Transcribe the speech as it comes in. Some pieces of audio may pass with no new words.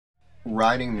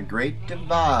riding the Great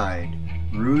Divide,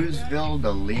 Rooseville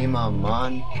to Lima,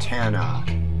 Montana.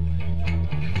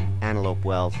 Antelope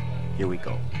Wells, here we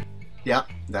go. Yeah,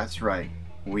 that's right.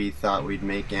 We thought we'd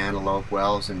make Antelope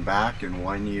Wells and back in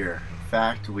 1 year. In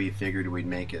fact, we figured we'd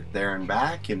make it there and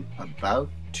back in about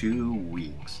 2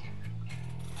 weeks.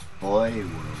 Boy,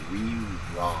 were we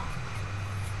wrong.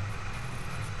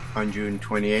 On June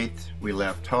 28th, we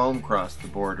left home, crossed the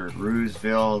border at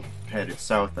Rooseville, headed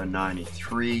south on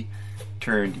 93,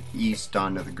 turned east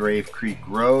onto the Grave Creek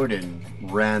Road, and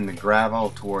ran the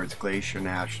gravel towards Glacier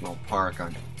National Park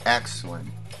on excellent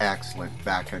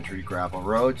backcountry gravel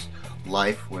roads.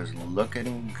 Life was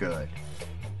looking good.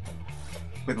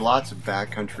 With lots of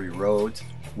backcountry roads,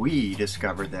 we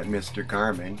discovered that Mr.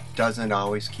 Garmin doesn't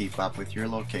always keep up with your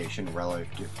location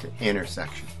relative to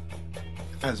intersection.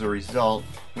 As a result,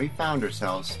 we found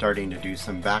ourselves starting to do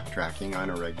some backtracking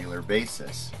on a regular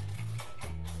basis.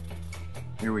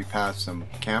 Here we passed some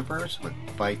campers with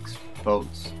bikes,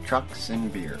 boats, trucks,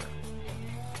 and beer.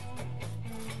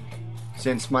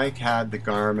 Since Mike had the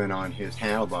Garmin on his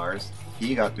handlebars,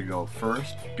 he got to go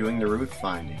first doing the route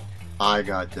finding. I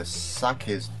got to suck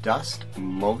his dust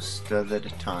most of the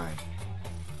time.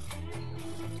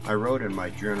 I wrote in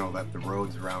my journal that the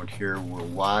roads around here were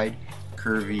wide,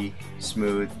 curvy,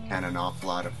 smooth, and an awful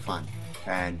lot of fun.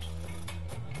 And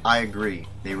I agree,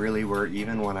 they really were,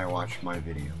 even when I watched my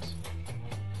videos.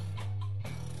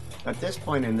 At this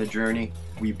point in the journey,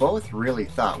 we both really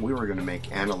thought we were going to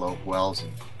make Antelope Wells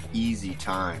an easy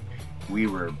time. We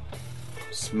were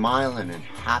smiling and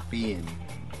happy and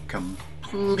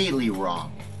completely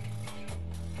wrong.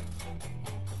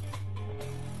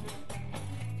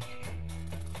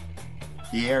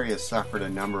 The area suffered a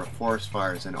number of forest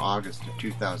fires in August of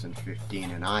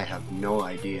 2015, and I have no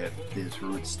idea if these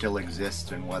routes still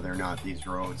exist and whether or not these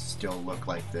roads still look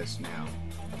like this now.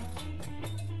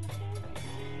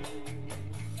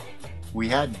 We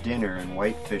had dinner in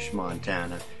Whitefish,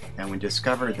 Montana, and we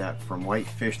discovered that from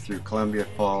Whitefish through Columbia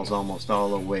Falls almost all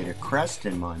the way to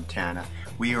Creston, Montana,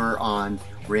 we were on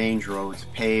range roads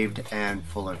paved and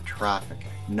full of traffic.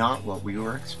 Not what we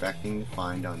were expecting to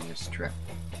find on this trip.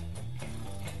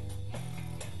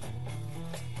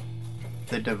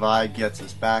 The divide gets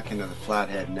us back into the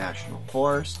Flathead National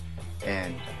Forest,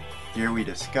 and here we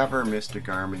discover Mr.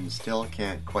 Garmin still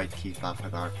can't quite keep up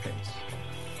with our pace.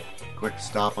 Quick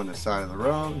stop on the side of the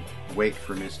road, wait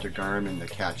for Mr. Garmin to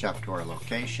catch up to our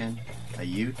location, a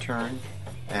U-turn,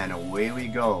 and away we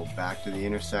go back to the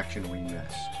intersection we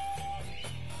missed.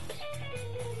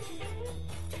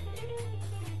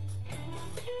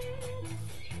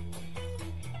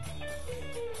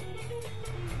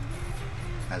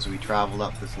 As we traveled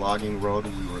up this logging road,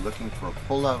 we were looking for a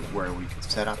pullout where we could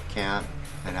set up camp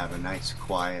and have a nice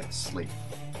quiet sleep.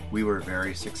 We were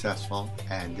very successful,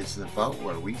 and this is about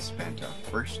where we spent our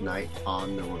first night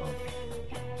on the road.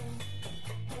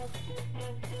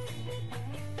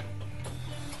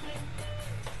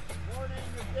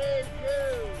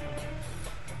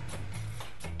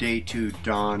 Day 2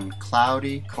 dawned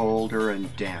cloudy, colder,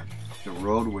 and damp. The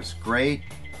road was great.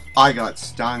 I got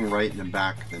stung right in the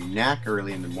back of the neck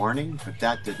early in the morning, but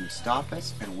that didn't stop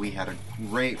us, and we had a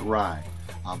great ride.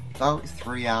 About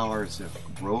 3 hours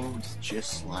of roads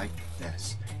just like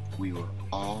this. We were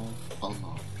all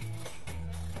alone.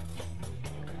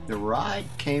 The ride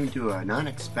came to an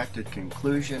unexpected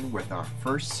conclusion with our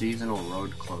first seasonal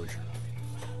road closure.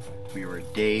 We were a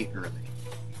day early.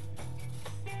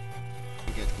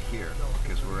 We get to here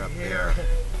because we're up there.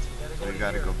 So we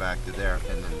got to go back to there,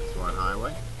 and then it's one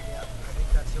highway. Yeah, I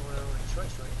think that's the road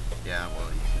choice, right? Yeah, well,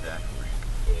 you should actually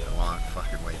a long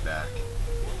fucking way back.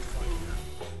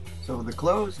 So the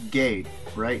closed gate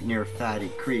right near Fatty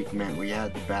Creek meant we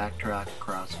had to backtrack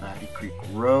across Fatty Creek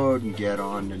Road and get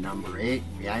on to number 8.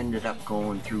 We ended up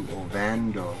going through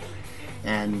Ovando,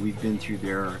 and we've been through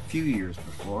there a few years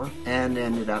before, and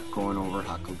ended up going over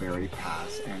Huckleberry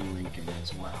Pass and Lincoln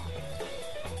as well.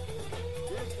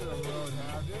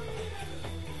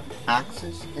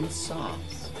 Axes and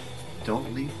saws.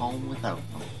 Don't leave home without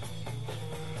them.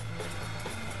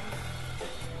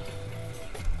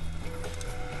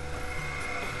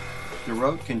 The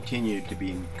road continued to be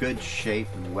in good shape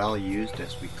and well used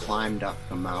as we climbed up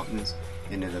the mountains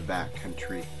into the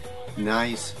backcountry.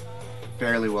 Nice,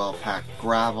 fairly well packed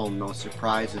gravel, no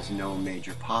surprises, no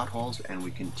major potholes, and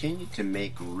we continued to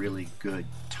make really good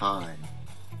time.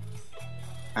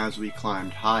 As we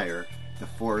climbed higher, the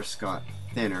forest got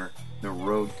thinner, the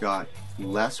road got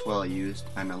less well used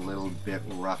and a little bit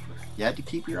rougher. You had to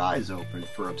keep your eyes open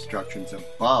for obstructions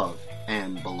above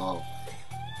and below.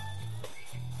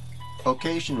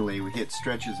 Occasionally we hit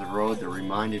stretches of road that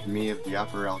reminded me of the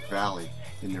Upper Elk Valley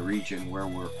in the region where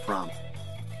we're from.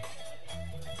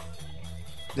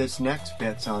 This next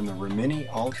bit's on the Rimini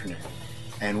alternate,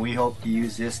 and we hope to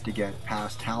use this to get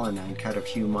past Helena and cut a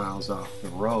few miles off the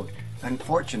road.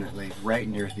 Unfortunately, right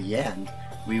near the end,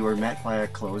 we were met by a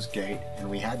closed gate and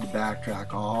we had to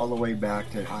backtrack all the way back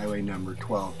to highway number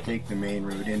 12, take the main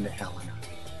route into Helena.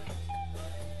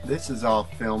 This is all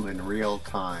filmed in real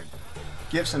time.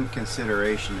 Give some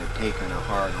consideration to taking a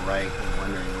hard right and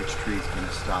wondering which tree is going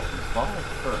to stop and fall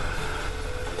first.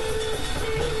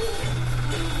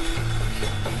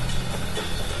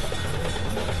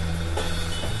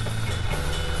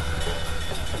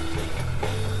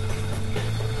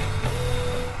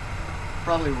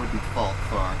 Probably wouldn't fall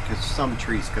far because some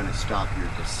tree's going to stop your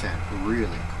descent really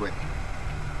quickly.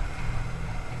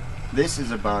 This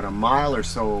is about a mile or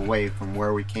so away from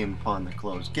where we came upon the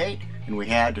closed gate, and we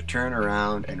had to turn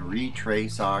around and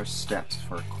retrace our steps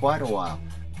for quite a while.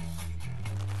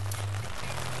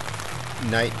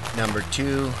 Night number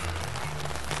 2,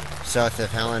 south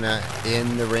of Helena,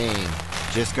 in the rain.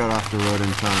 Just got off the road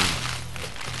in time.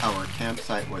 Our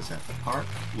campsite was at Park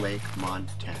Lake,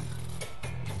 Montana.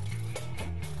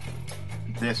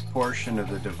 This portion of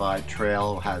the Divide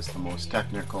Trail has the most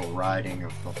technical riding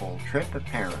of the whole trip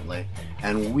apparently,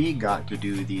 and we got to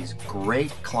do these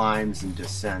great climbs and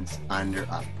descents under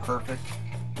a perfect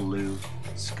blue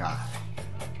sky.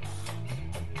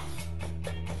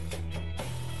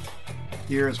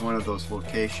 Here is one of those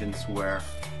locations where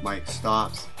Mike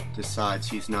stops, decides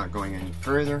he's not going any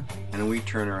further, and we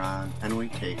turn around and we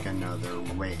take another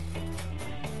way.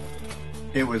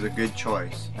 It was a good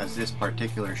choice, as this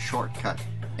particular shortcut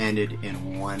ended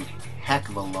in one heck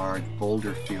of a large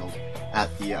boulder field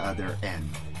at the other end.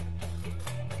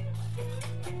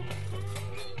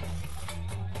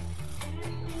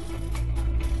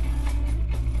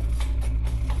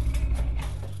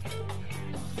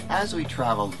 As we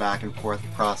traveled back and forth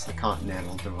across the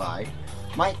Continental Divide,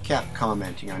 Mike kept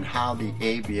commenting on how the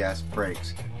ABS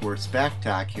brakes were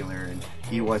spectacular and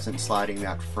he wasn't sliding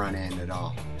that front end at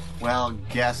all. Well,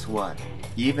 guess what?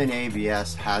 Even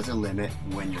ABS has a limit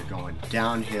when you're going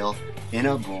downhill in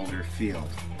a boulder field.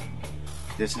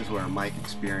 This is where Mike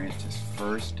experienced his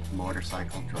first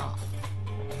motorcycle drop.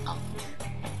 Ouch.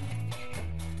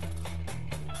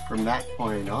 From that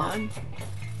point on,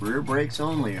 rear brakes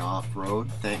only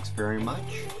off-road, thanks very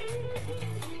much.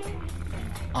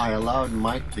 I allowed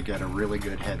Mike to get a really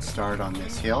good head start on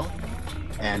this hill,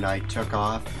 and I took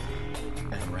off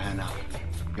and ran up.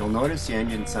 You'll notice the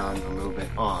engine sounds a little bit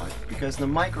odd because the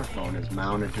microphone is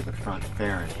mounted to the front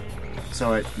fairing,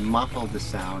 so it muffled the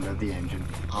sound of the engine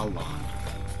a lot.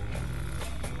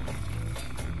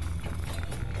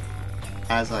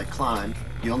 As I climb,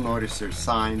 you'll notice there's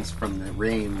signs from the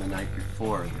rain the night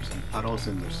before. There's some puddles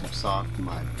and there's some soft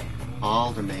mud,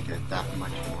 all to make it that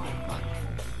much more fun.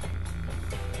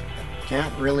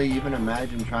 Can't really even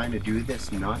imagine trying to do this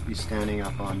and not be standing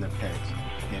up on the pegs.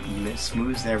 It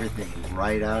smooths everything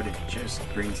right out. It just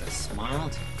brings a smile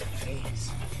to your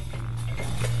face.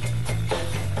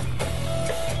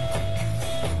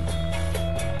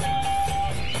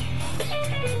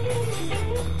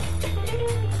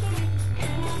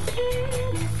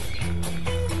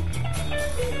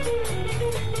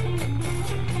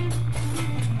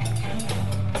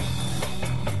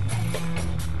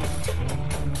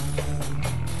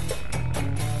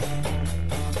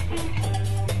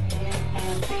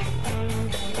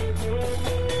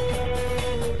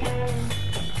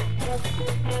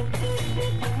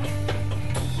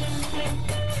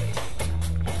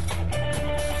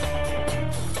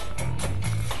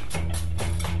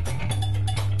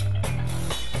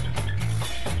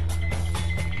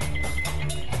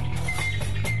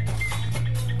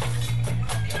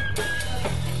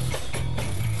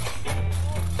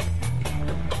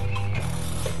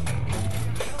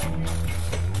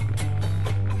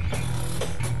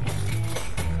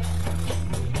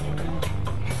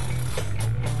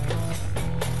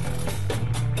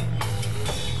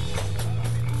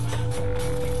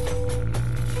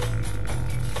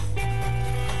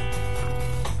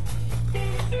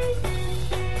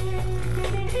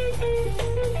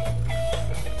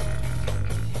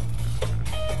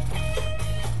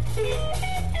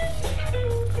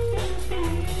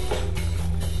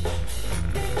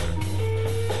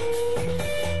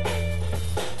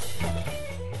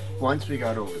 Once we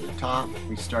got over the top,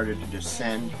 we started to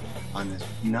descend on this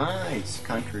nice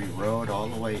country road all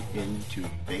the way into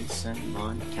Basin,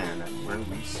 Montana, where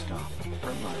we stopped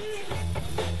for lunch.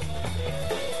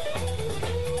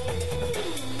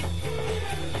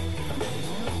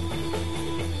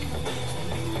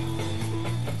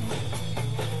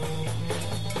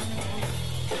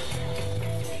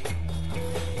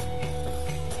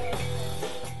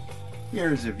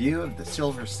 Here's a view of the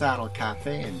Silver Saddle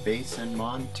Cafe in Basin,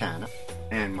 Montana,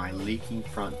 and my leaking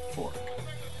front fork.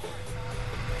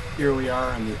 Here we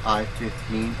are on the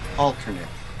I-15 alternate,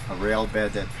 a rail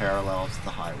bed that parallels the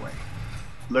highway.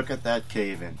 Look at that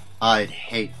cave-in. I'd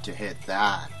hate to hit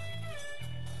that.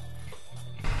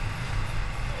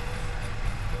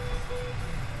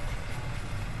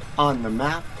 On the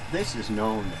map, this is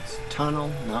known as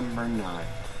Tunnel Number 9.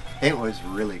 It was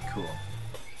really cool.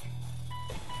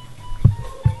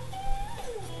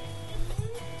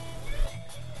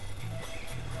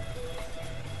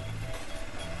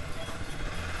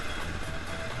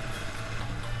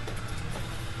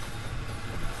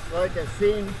 Like a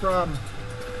scene from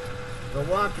The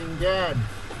Walking Dead.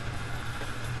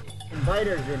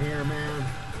 Biters in here, man.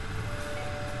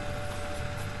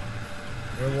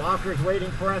 There are walkers waiting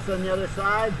for us on the other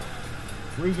side?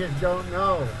 We just don't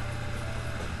know.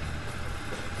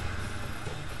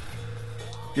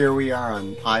 Here we are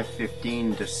on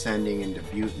I-15 descending into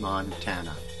Butte,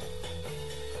 Montana.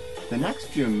 The next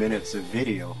few minutes of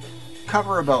video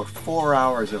cover about 4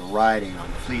 hours of riding on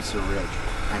Fleecer Ridge,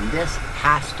 and this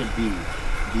has to be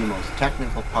the most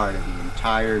technical part of the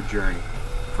entire journey,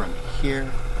 from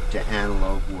here to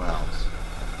Antelope Wells.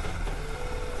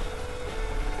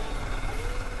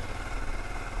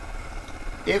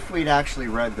 If we'd actually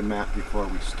read the map before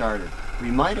we started,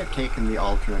 we might have taken the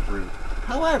alternate route.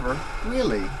 However,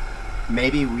 really,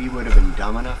 maybe we would have been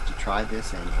dumb enough to try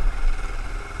this anyway.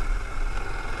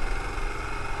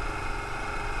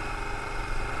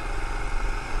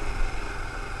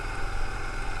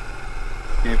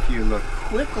 If you look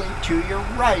quickly to your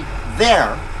right,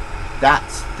 there,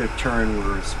 that's the turn we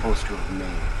were supposed to have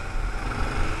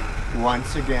made.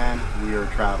 Once again, we are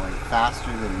traveling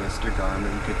faster than Mr.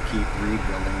 Garmin could keep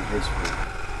rebuilding his route.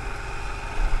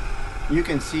 You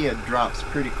can see it drops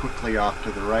pretty quickly off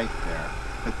to the right there,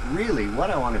 but really what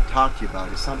I want to talk to you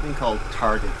about is something called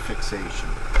target fixation,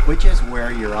 which is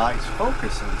where your eyes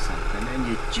focus on something and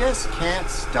you just can't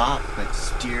stop but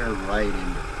steer right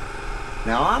into it.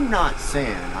 Now, I'm not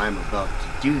saying I'm about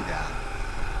to do that.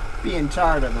 Being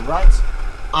tired of the ruts,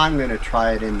 I'm going to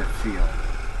try it in the field.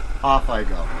 Off I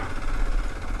go.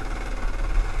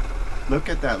 Look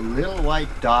at that little white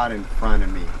dot in front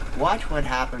of me. Watch what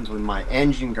happens when my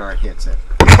engine guard hits it.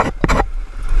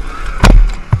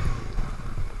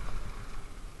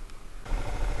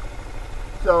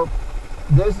 So,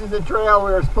 this is the trail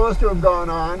we were supposed to have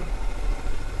gone on.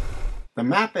 The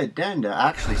map addenda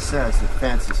actually says the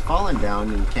fence has fallen down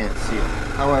and you can't see it.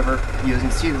 However, you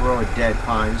can see the row of dead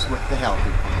pines with the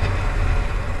healthy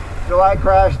pines. So I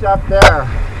crashed up there.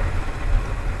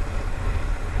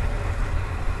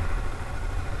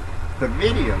 The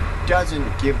video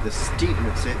doesn't give the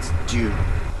steepness its due.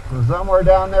 So somewhere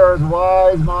down there is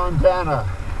Wise, Montana.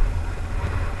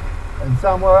 And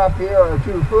somewhere up here are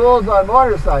two fools on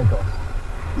motorcycles.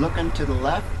 Looking to the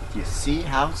left, you see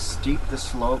how steep the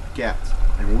slope gets,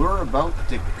 and we're about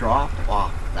to drop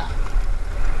off that.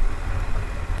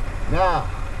 Now,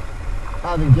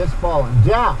 having just fallen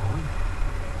down,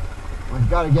 one's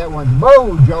got to get one's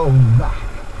mojo back.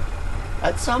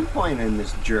 At some point in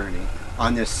this journey,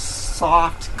 on this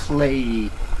soft, clayey,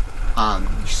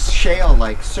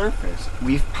 shale-like surface,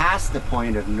 we've passed the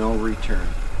point of no return,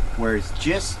 where it's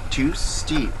just too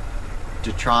steep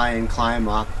to try and climb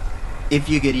up if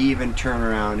you could even turn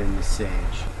around in the sage.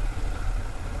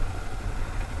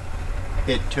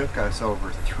 It took us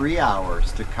over 3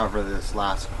 hours to cover this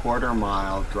last quarter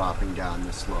mile dropping down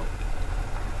the slope.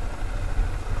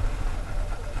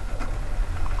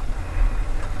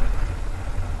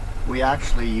 We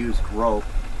actually used rope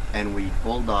and we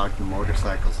bulldogged the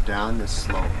motorcycles down this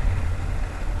slope.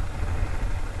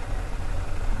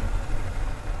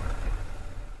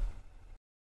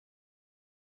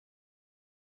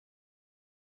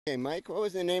 Okay, Mike, what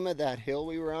was the name of that hill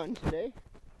we were on today?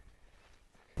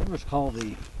 It was called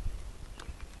the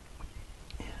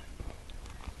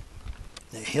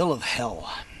Hill of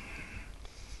Hell.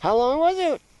 How long was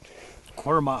it?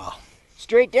 Quarter mile.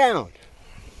 Straight down.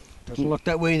 Doesn't look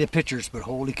that way in the pictures, but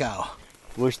holy cow.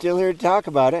 We're still here to talk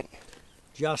about it.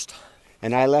 Just.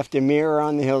 And I left a mirror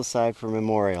on the hillside for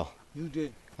memorial. You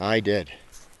did. I did.